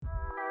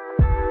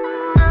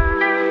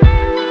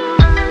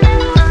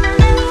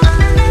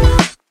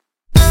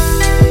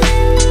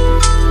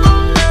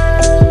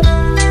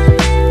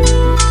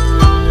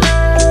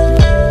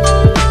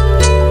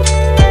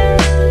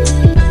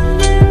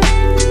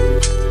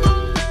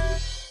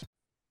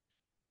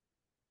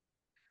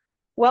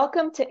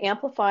Welcome to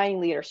Amplifying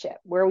Leadership,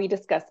 where we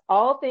discuss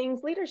all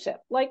things leadership,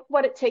 like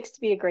what it takes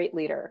to be a great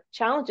leader,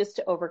 challenges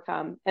to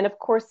overcome, and of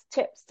course,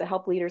 tips to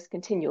help leaders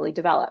continually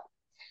develop.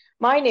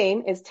 My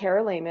name is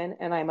Tara Lehman,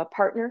 and I'm a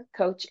partner,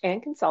 coach,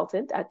 and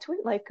consultant at Twin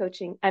Life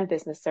Coaching and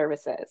Business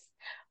Services.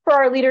 For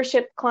our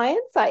leadership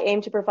clients, I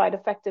aim to provide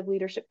effective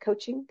leadership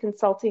coaching,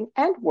 consulting,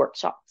 and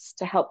workshops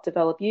to help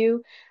develop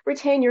you,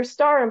 retain your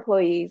star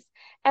employees,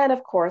 and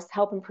of course,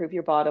 help improve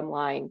your bottom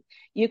line.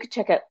 You can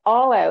check it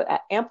all out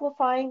at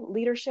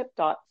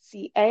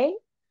amplifyingleadership.ca,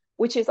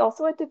 which is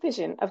also a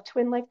division of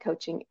Twin Life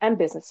Coaching and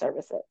Business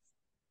Services.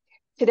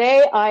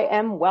 Today, I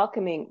am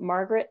welcoming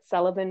Margaret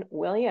Sullivan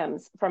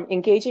Williams from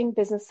Engaging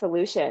Business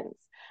Solutions.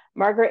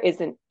 Margaret is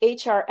an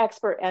HR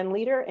expert and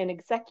leader and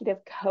executive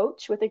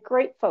coach with a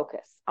great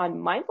focus on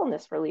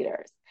mindfulness for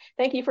leaders.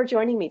 Thank you for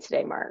joining me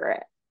today,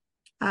 Margaret.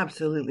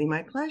 Absolutely.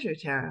 My pleasure,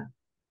 Tara.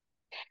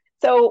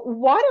 So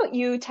why don't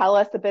you tell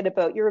us a bit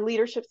about your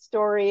leadership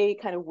story,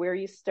 kind of where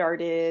you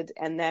started,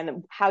 and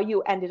then how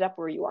you ended up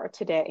where you are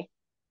today?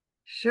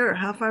 Sure.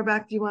 How far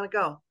back do you want to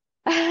go?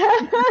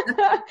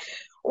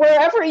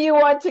 Wherever you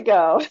want to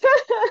go.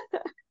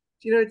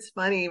 It's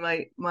funny.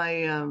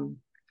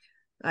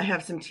 I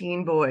have some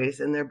teen boys,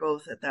 and they're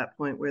both at that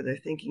point where they're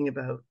thinking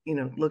about,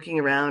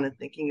 looking around and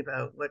thinking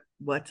about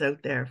what's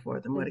out there for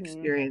them, what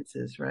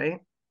experiences,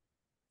 right?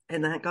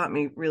 And that got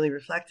me really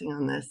reflecting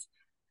on this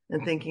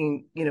and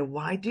thinking,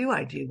 why do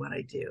I do what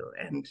I do?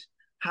 And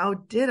how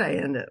did I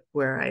end up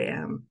where I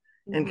am?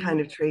 And kind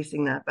of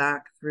tracing that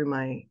back through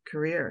my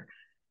career.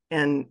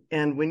 And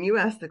when you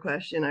asked the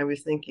question, I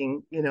was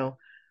thinking,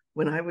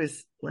 when I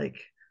was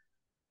like,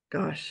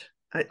 gosh,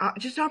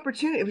 just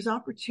opportunity. It was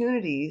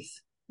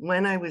opportunities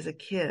when I was a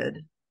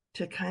kid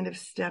to kind of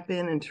step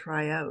in and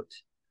try out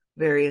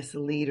various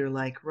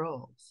leader-like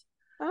roles.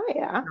 Oh,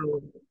 yeah.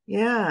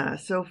 Yeah.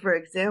 So for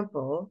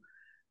example,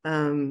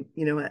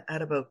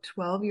 at about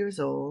 12 years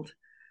old,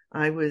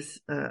 I was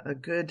a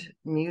good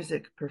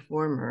music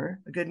performer,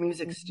 a good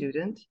music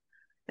student,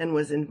 and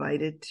was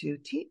invited to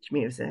teach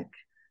music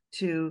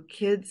to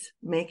kids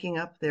making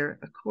up their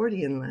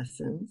accordion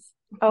lessons.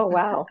 Oh,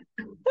 wow.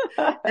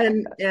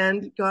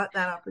 and got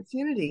that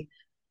opportunity.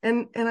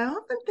 And I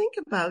often think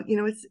about,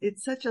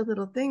 it's such a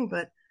little thing,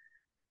 but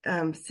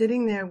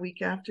sitting there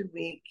week after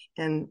week,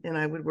 and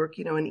I would work,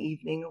 an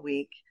evening a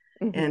week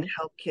and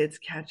help kids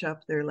catch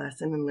up their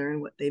lesson and learn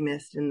what they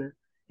missed in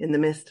the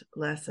missed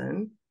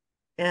lesson.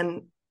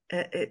 And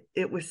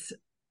there were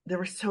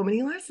so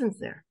many lessons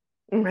there,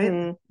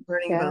 right?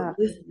 Learning about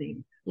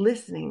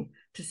listening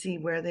to see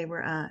where they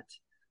were at,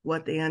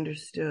 what they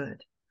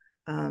understood,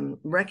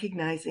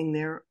 recognizing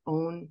their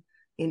own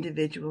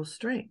individual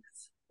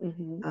strengths,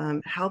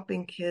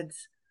 helping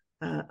kids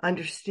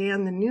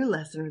understand the new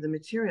lesson or the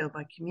material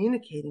by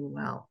communicating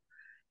well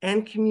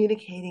and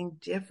communicating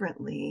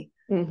differently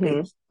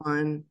based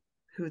on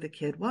who the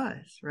kid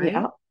was, right?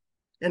 Yeah.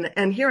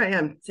 And here I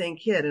am saying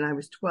kid, and I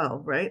was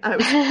 12, right? I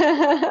was,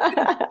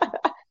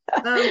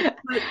 but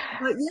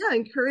yeah,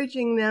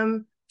 encouraging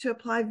them to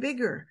apply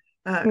vigor,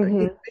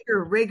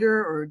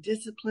 rigor or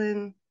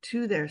discipline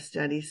to their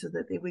studies so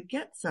that they would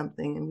get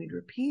something, and we'd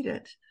repeat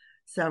it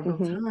several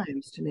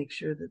times to make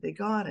sure that they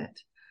got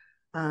it.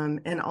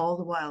 And all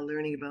the while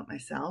learning about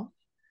myself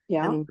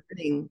and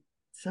learning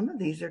some of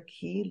these are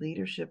key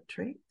leadership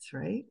traits,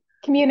 right?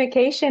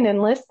 Communication and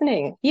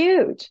listening.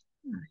 Huge.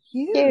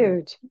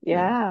 Huge.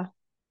 Yeah.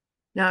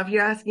 Now, if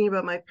you're asking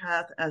about my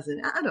path as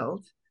an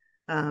adult,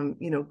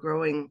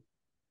 growing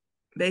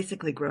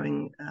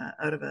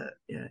out of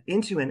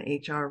into an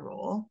HR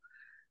role,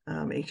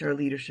 HR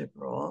leadership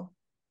role,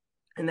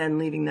 and then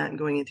leaving that and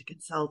going into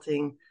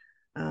consulting.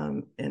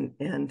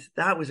 And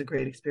that was a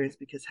great experience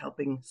because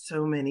helping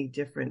so many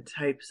different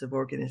types of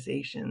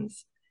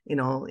organizations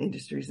in all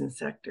industries and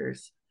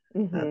sectors.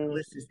 The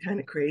list is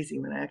kind of crazy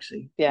when I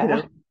actually,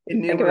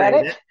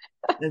 enumerate it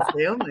and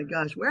say, oh my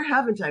gosh, where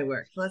haven't I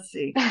worked? Let's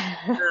see.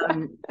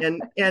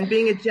 And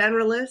being a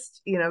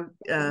generalist,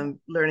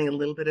 knowing a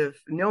little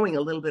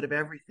bit of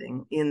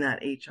everything in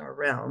that HR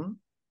realm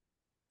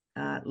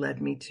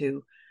led me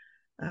to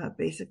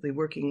basically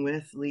working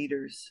with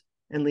leaders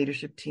and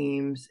leadership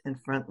teams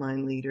and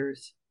frontline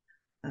leaders,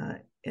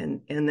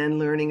 and then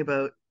learning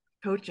about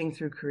coaching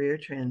through career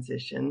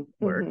transition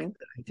work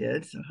that I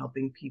did. So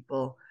helping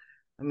people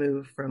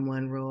move from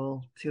one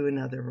role to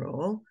another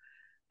role.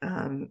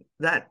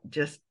 That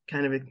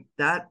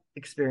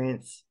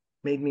experience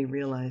made me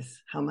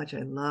realize how much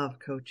I love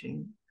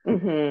coaching.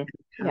 What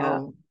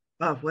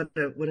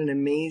an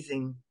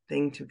amazing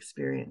thing to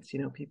experience.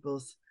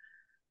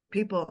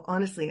 People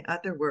honestly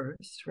at their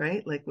worst,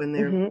 right? Like when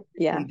they're really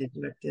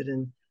dejected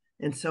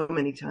and so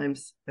many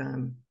times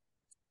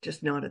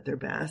just not at their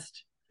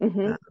best,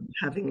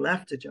 having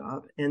left a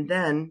job, and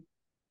then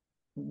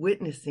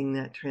witnessing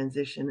that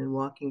transition and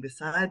walking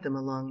beside them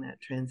along that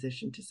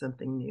transition to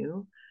something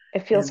new.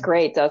 It feels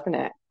great, doesn't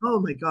it? Oh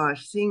my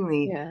gosh, seeing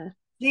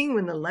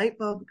when the light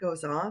bulb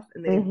goes off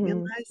and they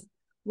realize,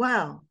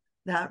 wow,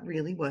 that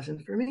really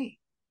wasn't for me.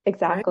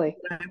 Exactly.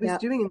 Right? What I was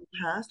doing in the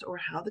past, or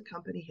how the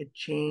company had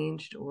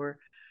changed, or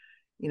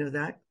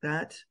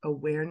that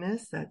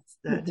awareness, that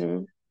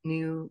Mm-hmm.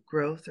 new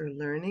growth or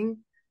learning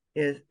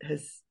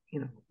has,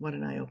 what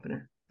an eye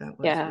opener that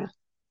was Yeah, really,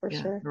 for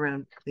yeah, sure.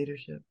 around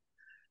leadership.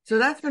 So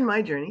that's been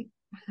my journey.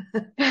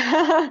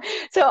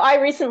 So I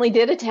recently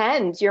did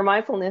attend your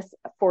Mindfulness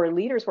for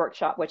Leaders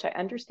workshop, which I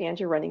understand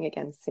you're running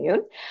again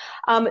soon.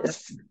 Um, Yep.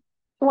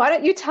 why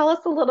don't you tell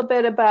us a little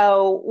bit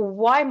about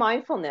why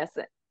mindfulness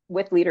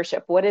with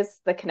leadership? What is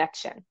the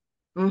connection?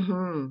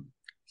 Mm-hmm.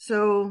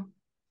 So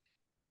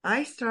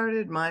I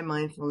started my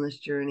mindfulness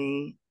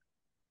journey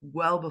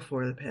well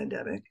before the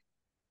pandemic.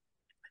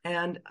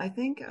 And I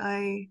think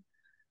I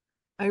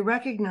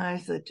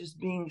recognize that just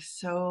being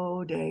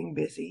so dang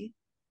busy,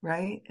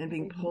 right? And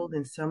being Hmm. pulled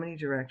in so many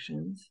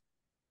directions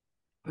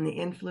and the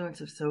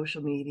influence of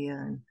social media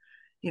and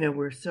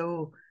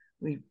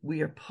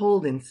we are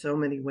pulled in so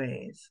many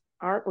ways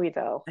Aren't we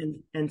though?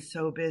 and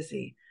so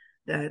busy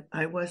that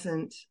I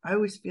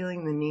was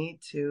feeling the need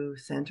to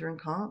center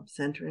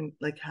and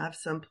like have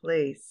some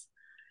place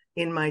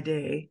in my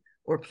day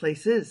or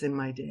places in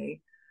my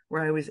day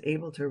where I was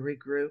able to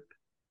regroup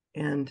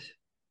and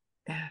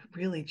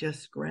really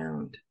just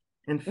ground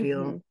and Hmm.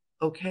 feel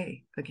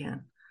okay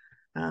again.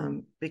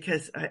 And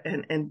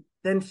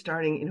then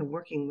starting,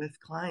 working with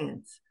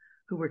clients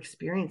who were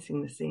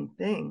experiencing the same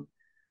thing,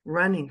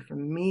 running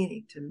from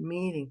meeting to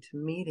meeting to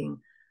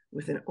meeting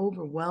with an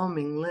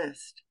overwhelming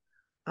list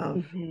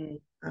of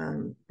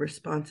Hmm.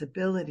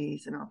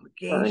 responsibilities and Burnout.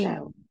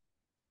 obligations,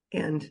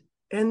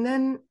 and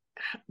then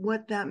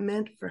what that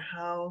meant for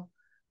how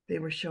they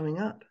were showing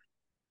up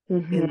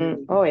in their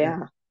Hmm. Oh leadership.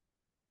 yeah.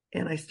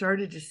 And I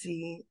started to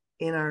see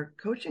in our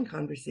coaching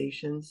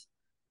conversations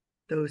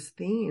those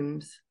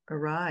themes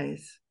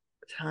arise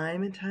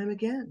time and time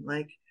again.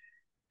 Like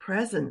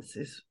presence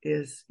is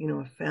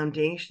a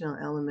foundational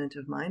element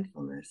of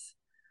mindfulness.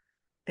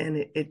 And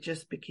it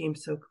just became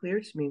so clear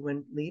to me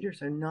when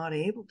leaders are not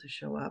able to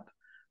show up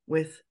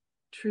with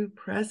true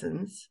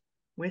presence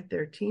with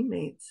their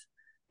teammates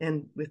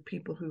and with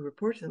people who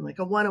report to them. Like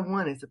a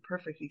one-on-one is a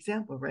perfect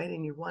example, right?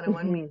 In your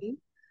one-on-one Hmm. meeting,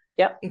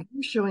 Yep. if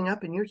you're showing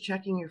up and you're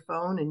checking your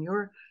phone and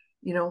you're,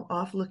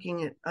 off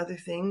looking at other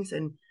things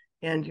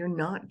and you're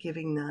not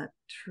giving that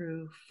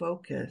true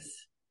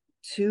focus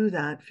to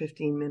that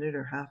 15-minute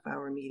or half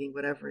hour meeting,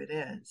 whatever it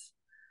is,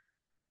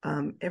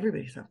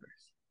 everybody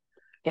suffers.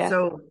 Yes.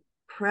 So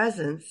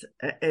presence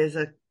is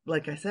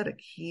like I said, a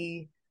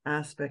key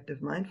aspect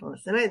of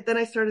mindfulness. And then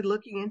I started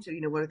looking into,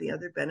 what are the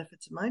other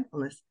benefits of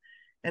mindfulness?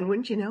 And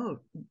wouldn't you know,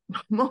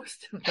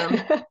 most of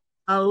them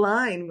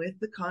align with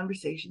the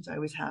conversations I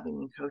was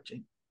having in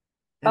coaching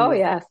and Oh with,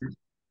 yes.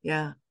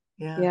 yeah,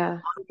 yeah. Yeah.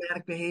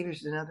 Automatic behavior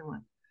is another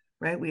one,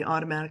 right? We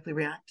automatically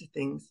react to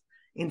things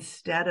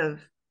instead of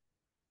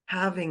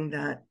having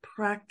that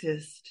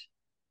practiced,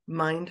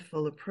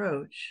 mindful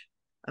approach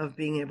of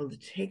being able to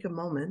take a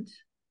moment,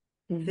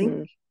 think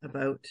Hmm.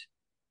 about,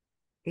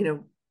 you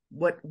know,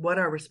 what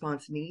our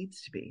response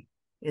needs to be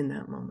in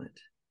that moment.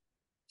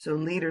 So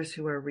leaders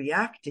who are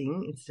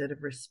reacting instead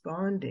of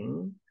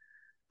responding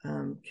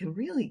it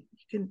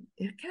can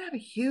have a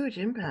huge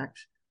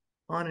impact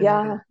on an Yeah.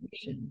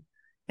 organization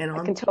and I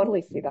on can people.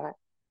 totally see that.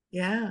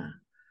 Yeah.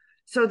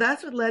 So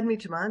that's what led me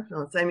to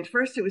mindfulness. I mean,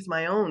 first it was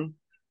my own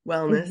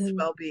wellness, Hmm.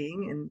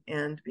 well-being,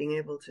 and being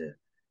able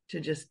to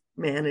just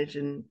manage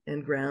and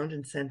ground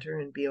and center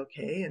and be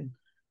okay.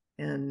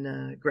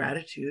 And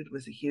gratitude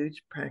was a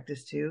huge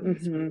practice too.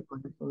 It's part Hmm.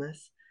 of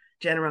mindfulness.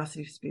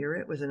 Generosity of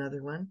spirit was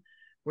another one,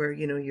 where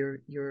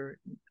you're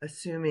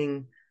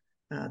assuming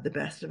the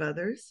best of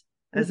others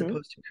as Hmm.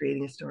 opposed to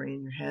creating a story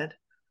in your head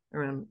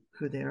around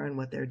who they are and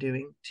what they're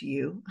doing to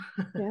you.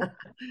 Yeah.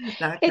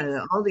 That kind It's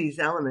of all these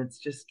elements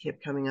just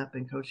kept coming up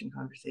in coaching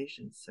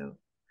conversations. So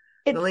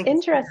the it's link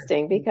is there.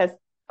 interesting because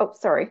oh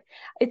sorry.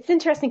 It's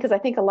interesting because I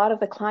think a lot of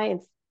the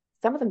clients,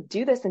 some of them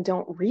do this and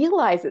don't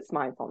realize it's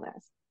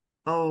mindfulness.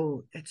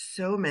 Oh, it's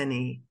so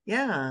many.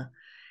 Yeah.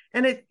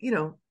 And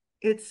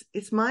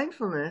it's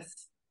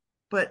mindfulness,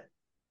 but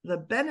the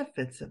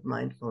benefits of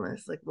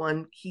mindfulness, like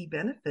one key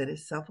benefit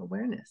is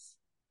self-awareness.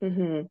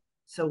 Hmm.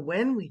 So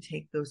when we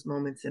take those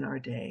moments in our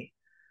day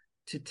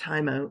to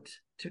time out,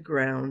 to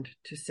ground,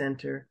 to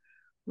center,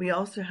 we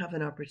also have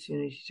an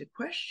opportunity to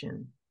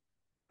question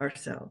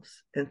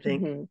ourselves and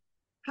think, Hmm.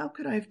 how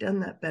could I have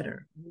done that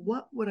better?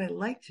 What would I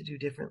like to do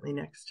differently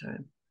next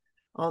time?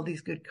 All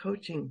these good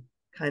coaching,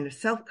 kind of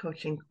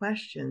self-coaching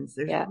questions.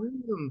 There's Yeah.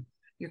 room.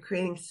 You're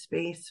creating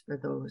space for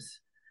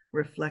those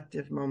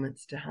reflective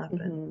moments to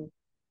happen.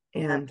 Hmm.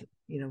 Yeah. And,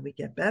 we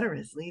get better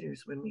as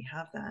leaders when we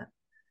have that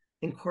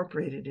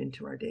incorporated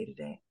into our day to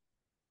day.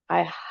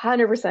 I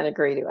 100%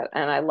 agree to it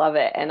and I love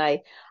it. And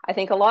I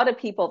think a lot of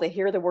people, they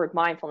hear the word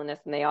mindfulness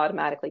and they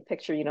automatically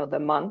picture, the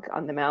monk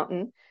on the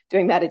mountain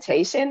doing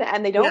meditation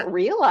and they Yeah. don't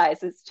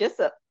realize it's just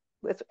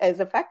it's as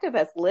effective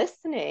as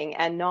listening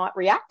and not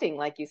reacting,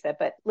 like you said,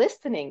 but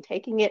listening,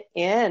 taking it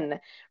in,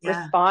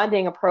 Yeah.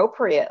 responding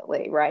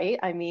appropriately, right?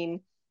 I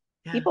mean,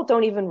 Yeah. people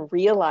don't even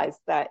realize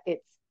that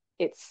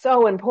it's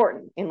so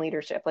important in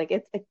leadership. Like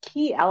it's a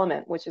key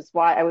element, which is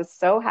why I was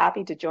so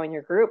happy to join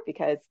your group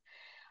because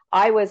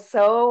I was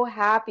so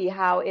happy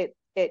how it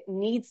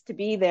needs to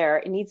be there.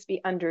 It needs to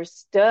be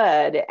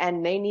understood,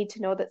 and they need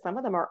to know that some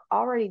of them are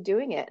already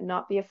doing it and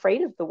not be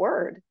afraid of the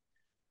word.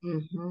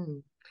 Mm-hmm.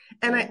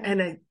 And I Yeah.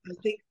 and I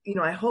think,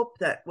 I hope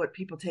that what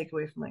people take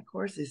away from my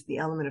course is the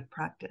element of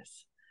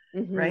practice,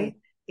 Hmm. right?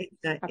 It's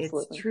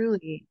Absolutely.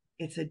 truly,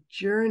 it's a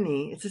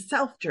journey, it's a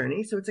self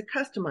journey, so it's a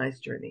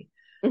customized journey.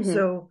 Hmm.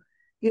 So,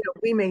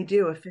 we may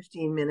do a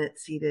 15-minute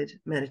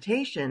seated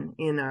meditation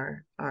in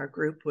our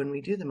group when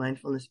we do the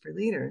mindfulness for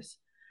leaders.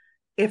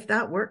 If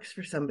that works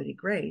for somebody,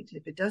 great.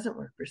 If it doesn't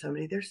work for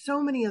somebody, there's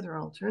so many other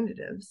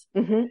alternatives.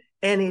 Hmm.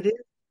 And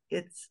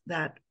it's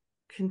that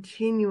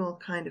continual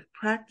kind of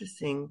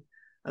practicing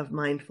of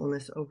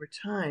mindfulness over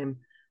time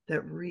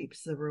that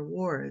reaps the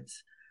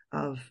rewards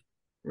of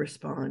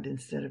respond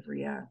instead of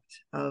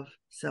react, of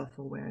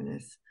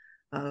self-awareness,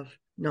 of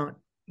not,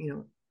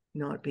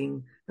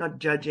 not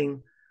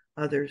judging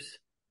others,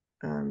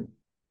 um,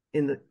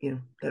 in the,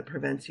 that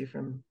prevents you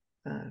from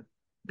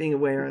being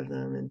aware of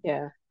them,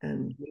 Yeah.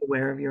 and be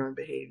aware of your own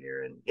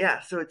behavior. And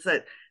yeah, so it's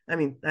that, I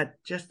mean, that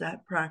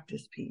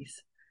practice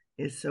piece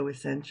is so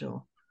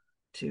essential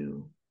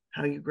to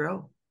how you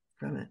grow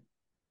from it.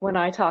 When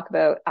I talk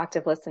about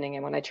active listening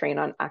and when I train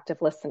on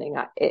active listening,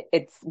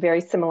 it's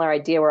very similar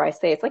idea where I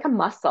say it's like a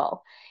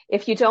muscle.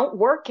 If you don't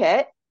work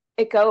it,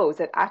 it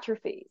goes, it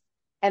atrophies.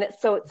 And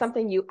it's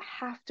something you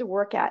have to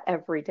work at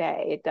every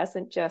day. It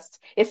doesn't just,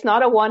 it's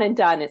not a one and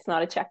done. It's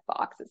not a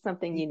checkbox. It's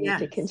something you need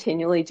to Yes,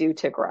 continually do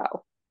to grow, right?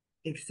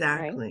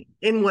 exactly.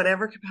 In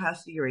whatever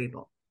capacity you're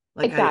able.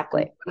 Like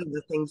Exactly. one of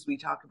the things we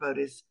talk about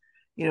is,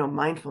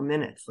 mindful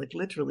minutes, like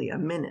literally a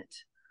minute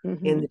in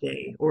Hmm. the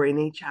day or in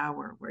each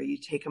hour where you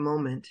take a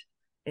moment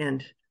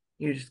and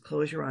you just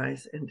close your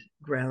eyes and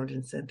ground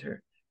and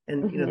center.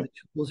 And, Hmm. the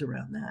tools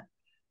around that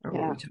are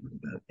what we Yeah. talk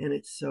about. And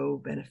it's so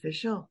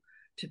beneficial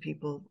to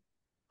people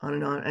on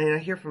and on. And I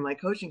hear from my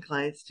coaching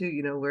clients too,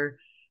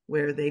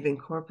 where they've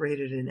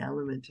incorporated an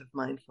element of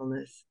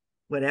mindfulness,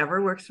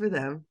 whatever works for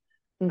them,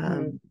 Hmm.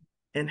 um,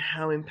 and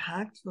how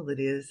impactful it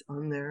is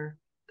on the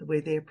way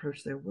they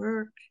approach their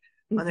work,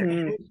 on their Hmm.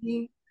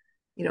 energy.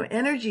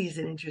 Energy is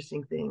an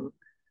interesting thing.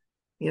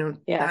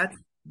 Yeah.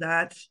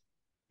 That's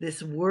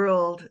this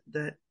world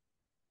that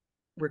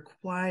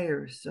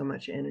requires so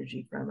much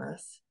energy from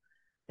us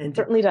and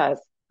Certainly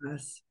depletes does.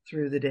 us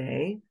through the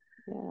day.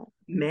 Yeah.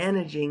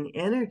 Managing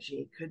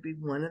energy could be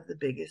one of the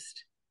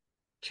biggest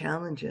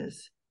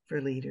challenges for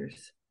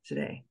leaders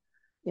today.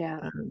 Yeah.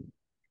 Um,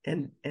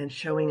 and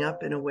showing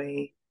up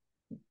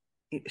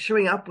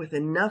with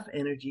enough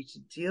energy to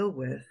deal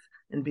with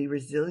and be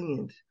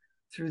resilient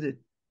through the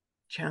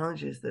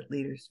challenges that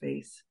leaders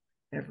face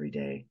every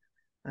day.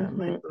 I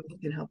Hmm. hope you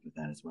can help with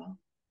that as well.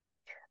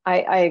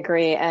 I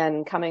agree.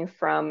 And coming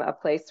from a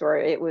place where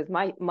it was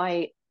my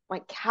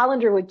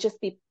calendar would just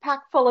be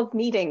packed full of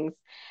meetings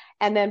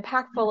and then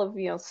packed full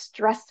of,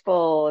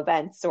 stressful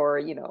events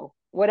or,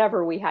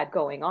 whatever we had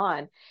going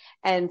on.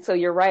 And so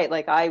you're right.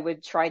 Like I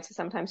would try to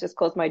sometimes just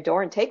close my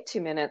door and take 2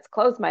 minutes,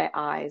 close my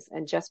eyes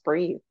and just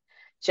breathe,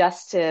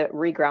 just to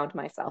reground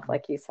myself,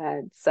 like you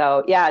said.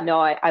 So yeah, no,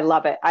 I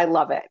love it. I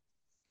love it.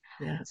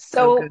 Yeah,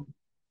 so So good.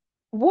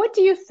 what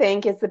do you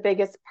think is the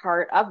biggest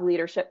part of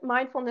leadership,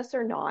 mindfulness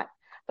or not,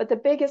 but the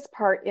biggest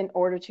part in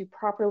order to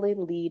properly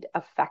lead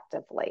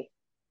effectively?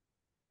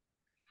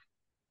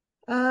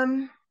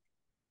 Um,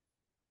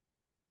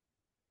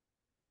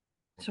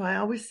 so I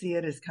always see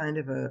it as kind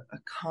of a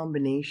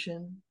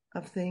combination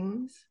of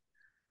things.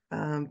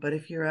 But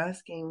if you're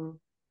asking,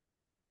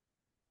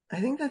 I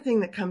think the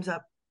thing that comes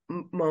up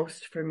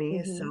most for me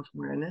is Hmm.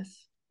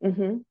 self-awareness.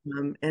 Hmm.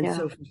 And Yeah.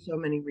 so for so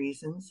many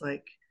reasons,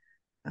 like,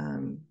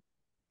 um,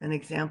 an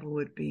example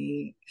would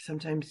be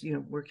sometimes,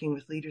 working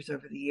with leaders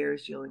over the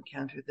years, you'll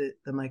encounter the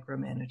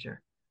micromanager.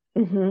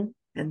 Hmm.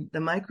 And the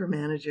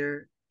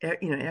micromanager,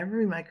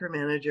 every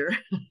micromanager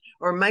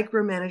or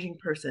micromanaging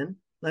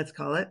person, let's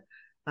call it,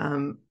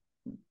 um,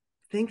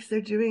 thinks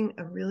they're doing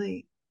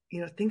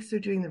thinks they're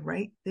doing the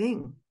right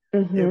thing.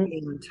 They're Hmm.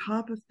 being on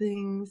top of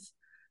things.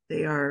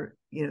 They are,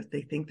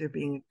 they think they're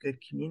being a good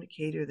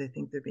communicator. They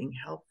think they're being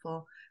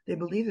helpful. They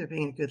believe they're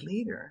being a good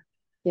leader.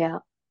 Yeah.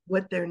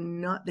 What they're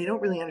not, they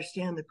don't really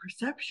understand the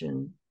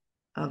perception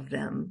of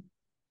them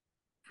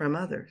from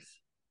others.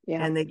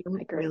 Yeah. And they I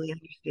don't agree. really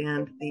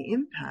understand the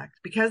impact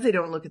because they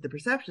don't look at the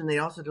perception. They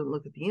also don't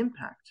look at the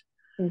impact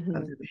of Hmm.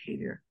 their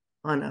behavior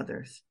on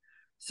others.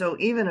 So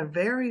even a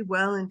very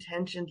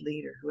well-intentioned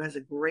leader who has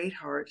a great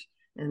heart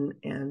and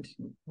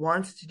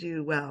wants to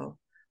do well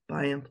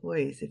by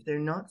employees, if they're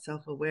not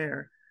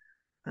self-aware,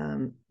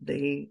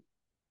 they,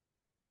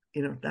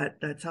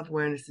 that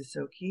self-awareness is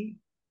so key.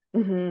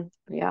 Hmm.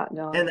 Yeah.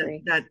 No, I And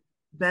agree. that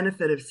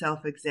benefit of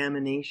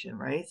self-examination,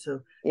 right?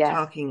 So Yes.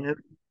 talking out,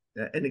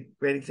 and a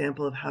great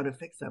example of how to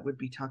fix that would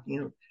be talking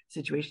out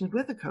situations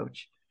with a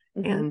coach,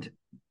 Hmm.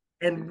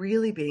 and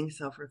really being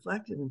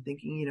self-reflective and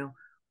thinking,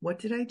 what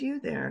did I do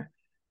there?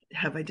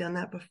 Have I done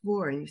that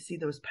before? And you see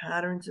those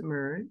patterns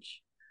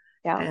emerge,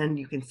 Yeah. and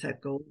you can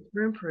set goals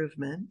for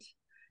improvement.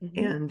 Hmm.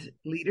 And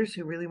leaders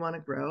who really want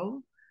to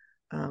grow,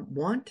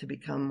 want to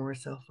become more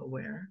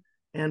self-aware,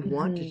 and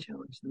want to Mm-hmm.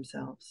 challenge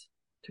themselves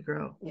to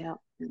grow. Yeah.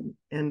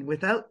 And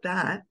without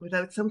that,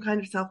 without some kind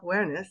of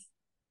self-awareness,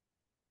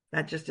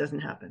 that just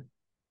doesn't happen.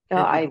 Oh,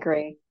 And I people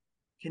agree.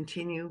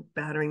 continue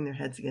battering their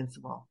heads against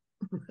the wall,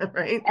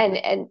 right?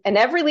 And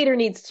every leader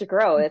needs to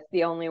grow. It's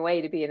the only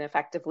way to be an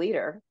effective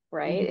leader,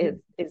 right? Mm-hmm.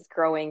 Is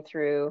growing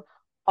through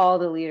all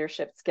the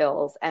leadership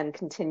skills and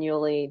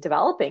continually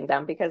developing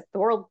them because the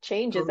world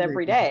changes Totally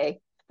every agree. day.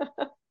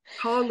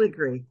 Totally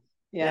agree.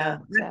 Yeah,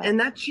 Yeah. yeah. And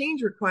that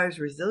change requires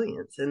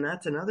resilience. And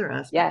that's another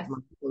aspect of Yes.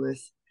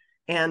 mindfulness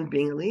and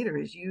being a leader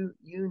is you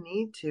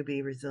need to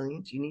be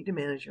resilient. You need to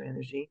manage your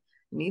energy.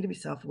 You need to be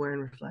self-aware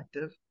and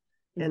reflective.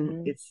 And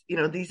Hmm. it's,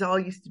 these all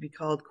used to be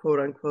called quote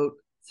unquote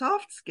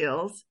soft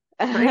skills,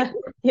 right?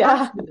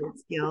 Yeah. Personal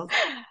skills.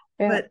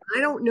 Yeah. But I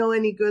don't know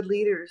any good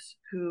leaders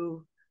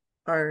who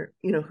are,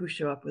 who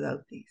show up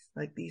without these.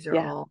 Like these are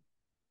Yeah. all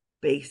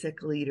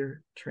basic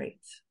leader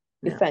traits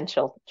now.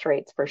 Essential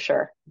traits for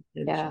sure.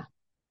 Yeah. Essential.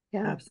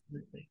 Yeah.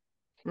 Absolutely.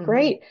 Mm-hmm.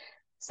 Great.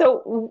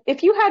 So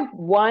if you had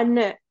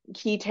one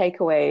key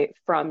takeaway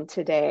from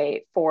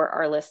today for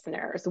our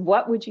listeners,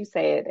 what would you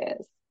say it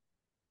is?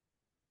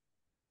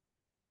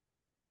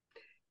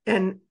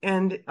 And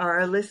are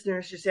our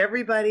listeners just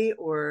everybody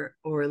or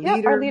Yep, our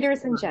leaders?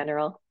 leaders in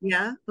general.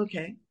 Yeah,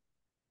 okay.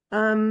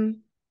 Um,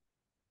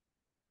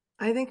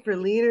 I think for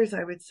leaders,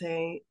 I would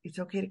say it's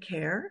okay to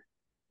care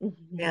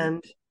Hmm.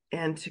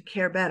 and to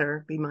care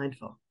better, be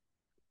mindful,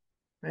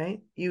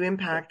 right? You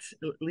impact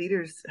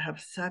leaders have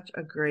such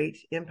a great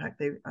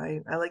impact.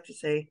 I like to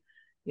say,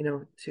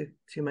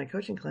 to my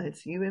coaching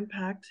clients, you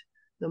impact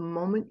the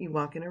moment you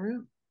walk in a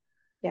room.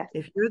 Yes.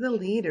 If you're the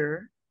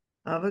leader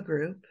of a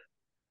group,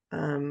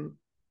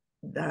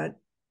 that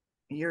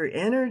your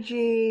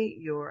energy,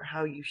 your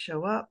how you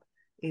show up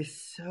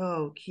is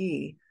so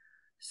key.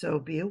 So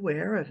be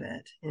aware of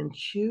it and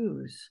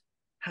choose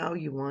how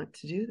you want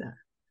to do that,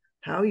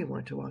 how you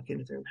want to walk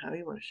into the room, how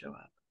you want to show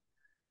up.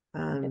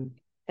 Um,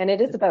 And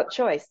it is about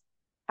choice.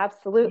 yeah.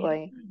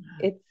 Absolutely.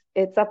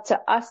 It's up to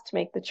us to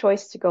make the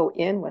choice to go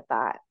in with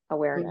that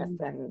awareness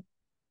Mhm. and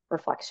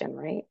reflection,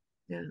 right?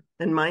 Yeah.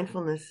 And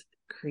mindfulness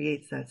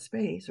creates that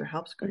space or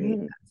helps create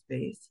Hmm. that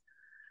space,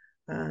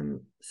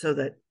 so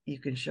that you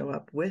can show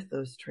up with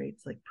those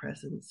traits like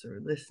presence or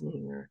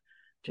listening or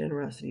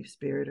generosity of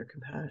spirit or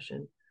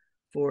compassion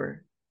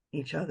for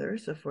each other.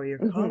 So for your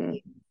Hmm.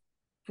 colleagues,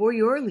 for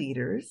your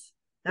leaders.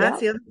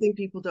 That's Yeah, the other thing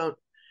people don't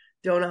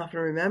often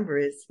remember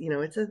is,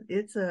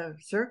 it's a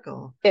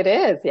circle. it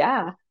is.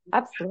 Yeah,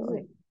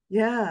 absolutely.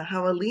 Yeah,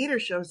 how a leader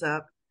shows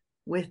up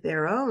with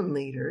their own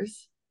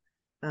leaders,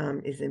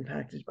 is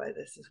impacted by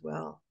this as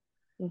well.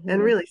 And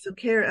Hmm. really, so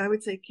care, I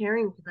would say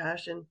caring and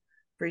compassion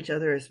for each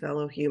other as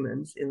fellow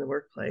humans in the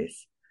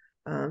workplace,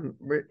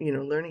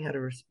 learning how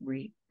to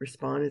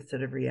respond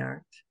instead of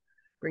react,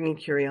 bringing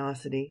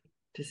curiosity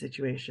to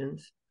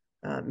situations,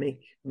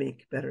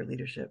 make better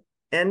leadership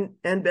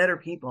and better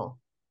people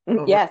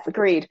over. Yes,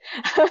 agreed.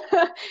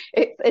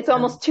 It's Um,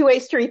 almost two-way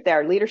street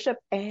there, leadership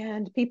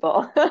and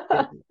people.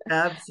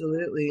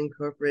 Absolutely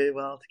incorporated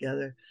well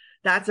together.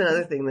 That's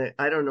another thing that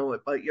I don't know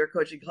about your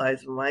coaching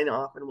clients, but mine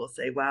often will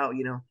say, wow,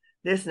 learning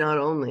this not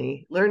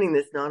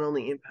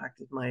only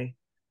impacted my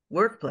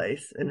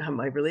workplace and how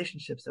my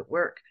relationships at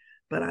work,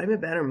 but I'm a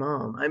better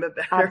mom. I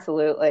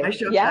Absolutely.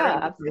 show up better Yeah,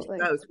 with my absolutely.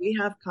 spouse. We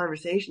have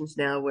conversations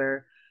now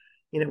where,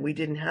 we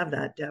didn't have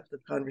that depth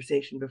of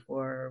conversation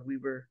before, or we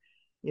were,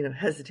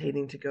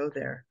 hesitating to go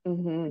there.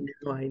 Hmm. And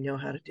now I know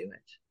how to do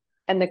it.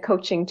 And the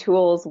coaching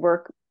tools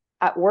work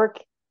and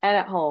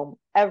at home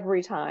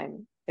every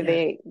time.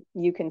 Yeah.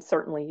 You can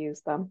certainly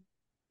use them.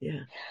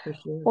 Yeah, for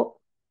sure.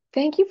 Well,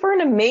 thank you for an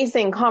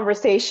amazing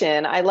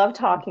conversation. I love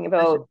talking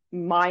Pleasure. about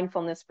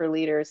mindfulness for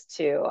leaders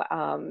too.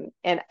 And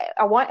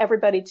I want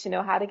everybody to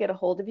know how to get a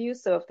hold of you.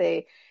 So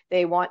if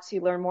they want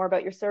to learn more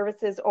about your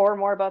services or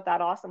more about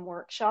that awesome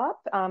workshop,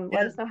 let Yeah.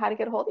 us know how to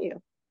get a hold of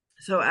you.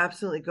 So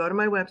absolutely go to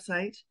my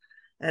website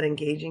at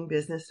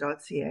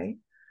engagingbusiness.ca,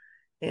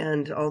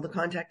 and all the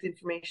contact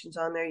information's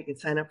on there. You can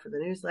sign up for the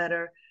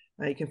newsletter.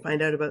 You can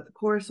find out about the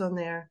course on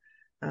there.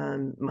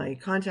 My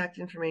contact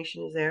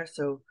information is there.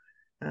 So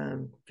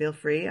feel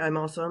free. I'm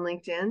also on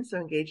LinkedIn. So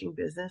Engaging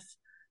Business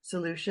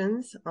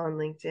Solutions on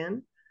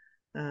LinkedIn.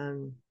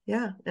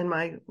 Yeah. And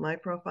my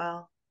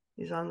profile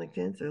is on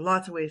LinkedIn. So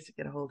lots of ways to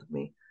get a hold of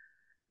me.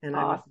 And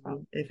I would,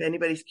 Awesome. if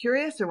anybody's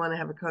curious or want to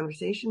have a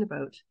conversation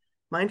about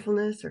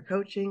mindfulness or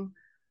coaching,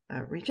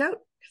 reach out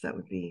because that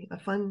would be a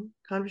fun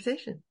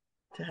conversation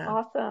to have.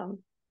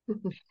 Awesome.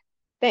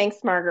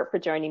 Thanks, Margaret, for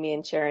joining me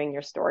and sharing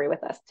your story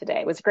with us today.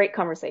 It was a great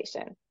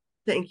conversation.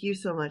 Thank you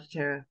so much,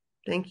 Tara.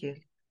 Thank you.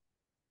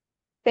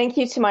 Thank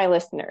you to my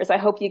listeners. I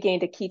hope you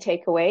gained a key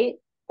takeaway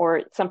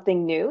or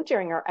something new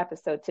during our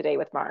episode today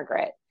with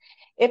Margaret.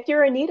 If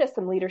you're in need of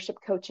some leadership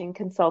coaching,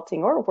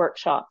 consulting, or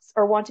workshops,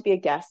 or want to be a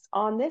guest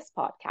on this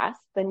podcast,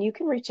 then you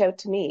can reach out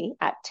to me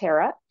at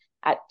Tara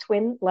at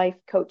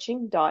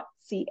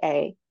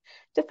twinlifecoaching.ca.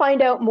 To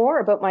find out more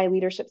about my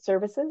leadership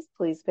services,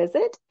 please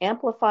visit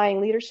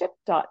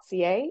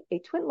amplifyingleadership.ca, a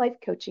Twin Life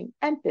coaching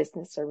and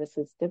business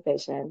services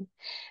division.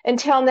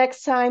 Until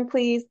next time,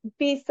 please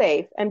be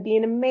safe and be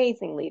an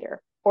amazing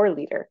leader or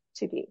leader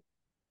to be.